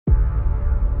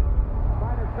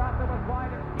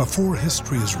Before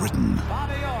history is written,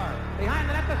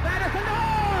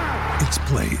 it's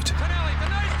played.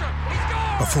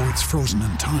 Before it's frozen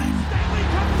in time,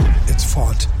 it's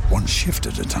fought one shift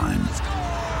at a time.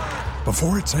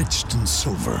 Before it's etched in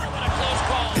silver,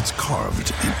 it's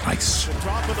carved in ice.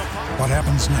 What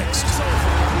happens next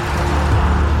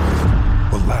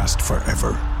will last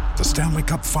forever. The Stanley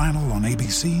Cup Final on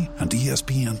ABC and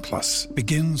ESPN Plus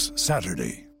begins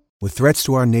Saturday. With threats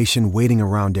to our nation waiting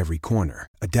around every corner,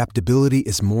 adaptability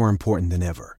is more important than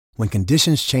ever. When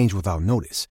conditions change without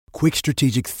notice, quick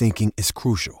strategic thinking is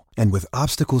crucial. And with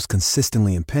obstacles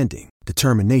consistently impending,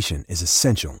 determination is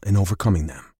essential in overcoming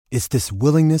them. It's this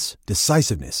willingness,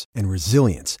 decisiveness, and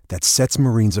resilience that sets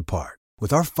Marines apart.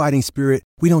 With our fighting spirit,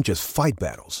 we don't just fight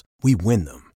battles, we win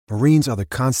them. Marines are the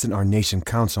constant our nation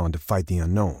counts on to fight the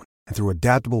unknown. And through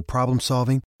adaptable problem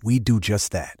solving, we do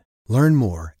just that. Learn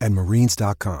more at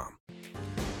marines.com.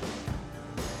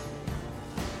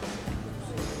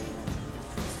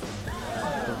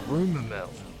 The Rumour Mill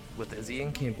with Izzy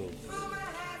and Kimball.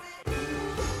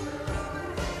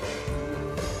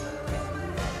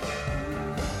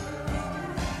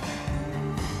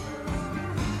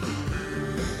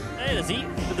 Hey, Izzy,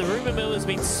 the rumour mill has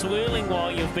been swirling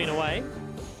while you've been away.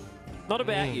 Not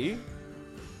about you,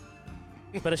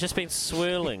 but it's just been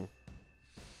swirling.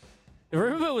 The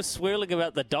rumour was swirling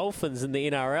about the Dolphins in the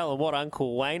NRL and what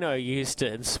Uncle Wayno used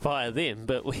to inspire them,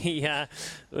 but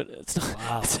it's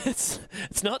not,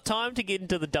 it's not time to get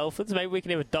into the Dolphins. Maybe we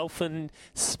can have a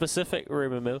Dolphin-specific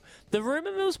rumour mill. The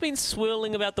rumour mill's been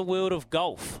swirling about the world of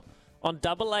golf on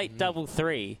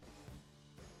 8833.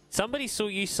 Somebody saw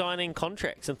you signing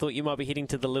contracts and thought you might be heading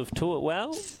to the Live Tour.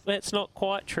 Well, that's not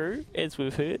quite true, as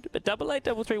we've heard. But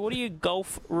 8833, what are your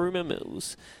golf rumour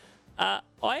mills? I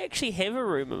actually have a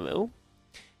rumour mill,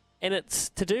 and it's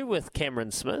to do with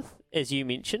Cameron Smith, as you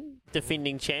mentioned,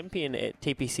 defending champion at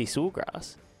TPC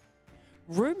Sawgrass.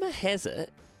 Rumour has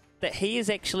it that he is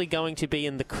actually going to be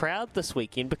in the crowd this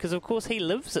weekend because, of course, he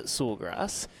lives at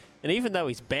Sawgrass, and even though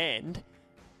he's banned,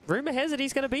 rumour has it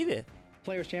he's going to be there.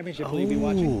 Players' Championship, will you be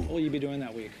watching? What will you be doing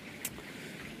that week?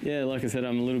 Yeah, like I said,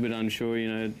 I'm a little bit unsure. You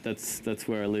know, that's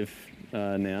where I live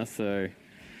now, so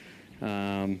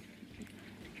I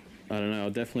don't know.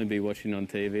 I'll definitely be watching on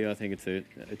TV. I think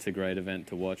it's a great event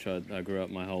to watch. I grew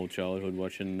up my whole childhood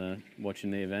watching the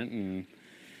event, and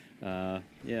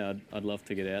yeah, I'd love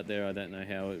to get out there. I don't know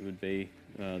how it would be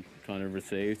kind of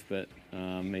received, but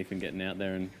even getting out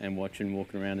there and walking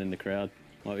around in the crowd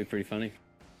might be pretty funny.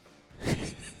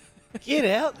 Get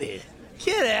out there.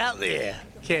 Get out there,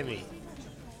 Cammy.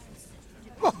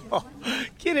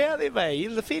 Get out there, mate. You're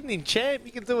the defending champ.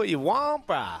 You can do what you want,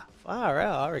 brah. Far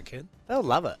out, I reckon. They'll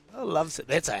love it. They'll love it.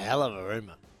 That's a hell of a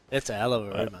rumour. That's a hell of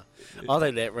a rumour. I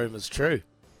think that rumour's true.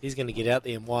 He's going to get out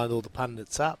there and wind all the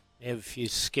pundits up. Have a few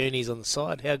scoonies on the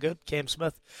side. How good? Cam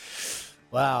Smith.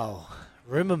 Wow.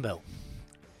 Rumour mill.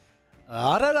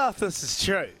 I don't know if this is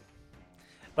true,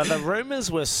 but the rumours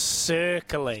were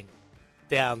circling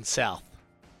down south.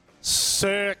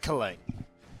 Circling.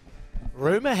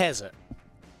 Rumour has it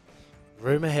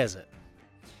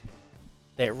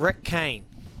that Rick Kane,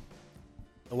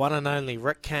 the one and only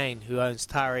Rick Kane, who owns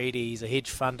Tara Edie, he's a hedge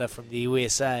funder from the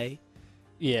USA,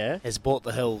 has bought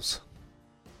the Hills.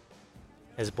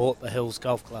 Has bought the Hills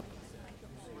Golf Club.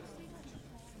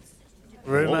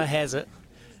 Rumour has it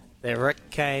that Rick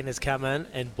Kane has come in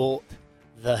and bought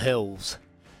the Hills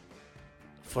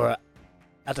for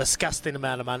a disgusting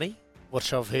amount of money,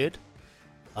 which I've heard.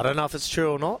 I don't know if it's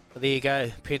true or not, but there you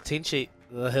go. Potentially,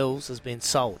 the Hills has been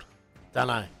sold. Don't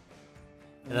know.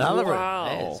 Another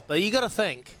room. But you got to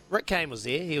think, Rick Kane was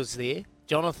there. He was there.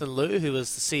 Jonathan Liu, who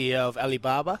was the CEO of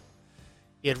Alibaba.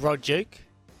 You had Rod Duke.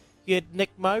 You had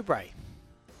Nick Mowbray.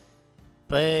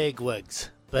 Big wigs.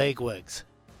 Big wigs.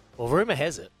 Well, rumour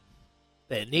has it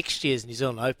that next year's New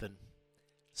Zealand Open,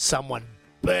 someone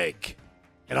big,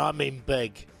 and I mean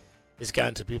big, is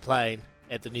going to be playing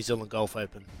at the New Zealand Golf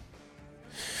Open.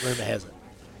 Rumour has it.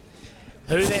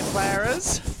 Who that player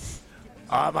is,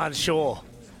 I'm unsure.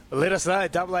 But let us know,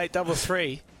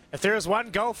 8833. If there is one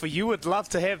golfer you would love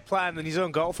to have playing the New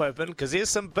Zealand Golf Open, because there's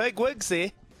some big wigs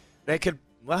there that could,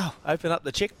 open up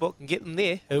the checkbook and get them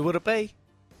there. Who would it be?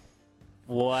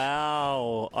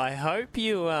 Wow. I hope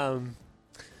you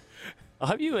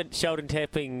went Sheldon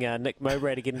tapping Nick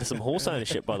Mowbray to get into some horse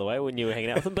ownership, by the way, when you were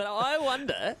hanging out with him. But I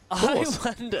wonder,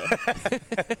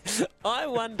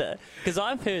 because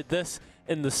I've heard this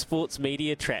in the sports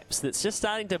media traps that's just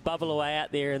starting to bubble away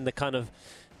out there in the kind of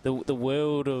the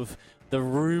world of the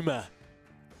rumour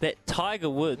that Tiger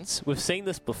Woods, we've seen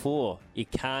this before, your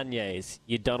Kanye's,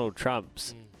 your Donald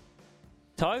Trumps.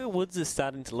 Tiger Woods is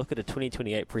starting to look at a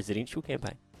 2028 presidential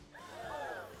campaign.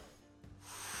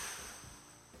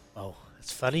 Oh,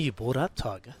 it's funny you brought up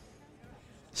Tiger.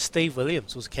 Steve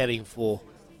Williams was caddying for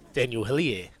Daniel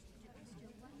Hillier.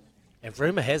 And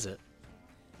rumour has it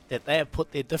that they have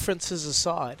put their differences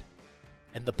aside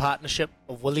and the partnership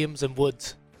of Williams and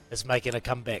Woods is making a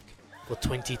comeback for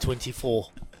 2024.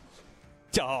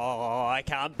 Oh, I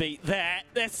can't beat that.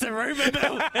 That's the rumour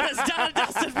mill. And it's done and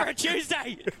dusted for a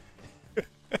Tuesday.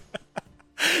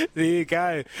 There you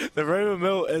go. The rumour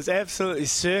mill is absolutely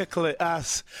circling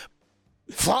us,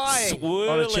 flying Swirling.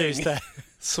 on a Tuesday.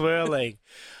 Swirling.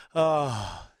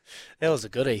 Oh, that was a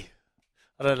goodie.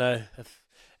 I don't know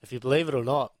if you believe it or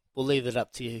not. We'll leave it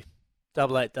up to you.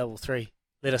 8833.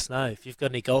 Let us know. If you've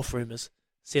got any golf rumours,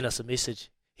 send us a message.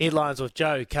 Headlines with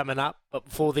Joe coming up. But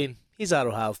before then, here's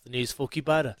Aroha with the news for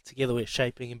Kubota. Together we're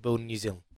shaping and building New Zealand.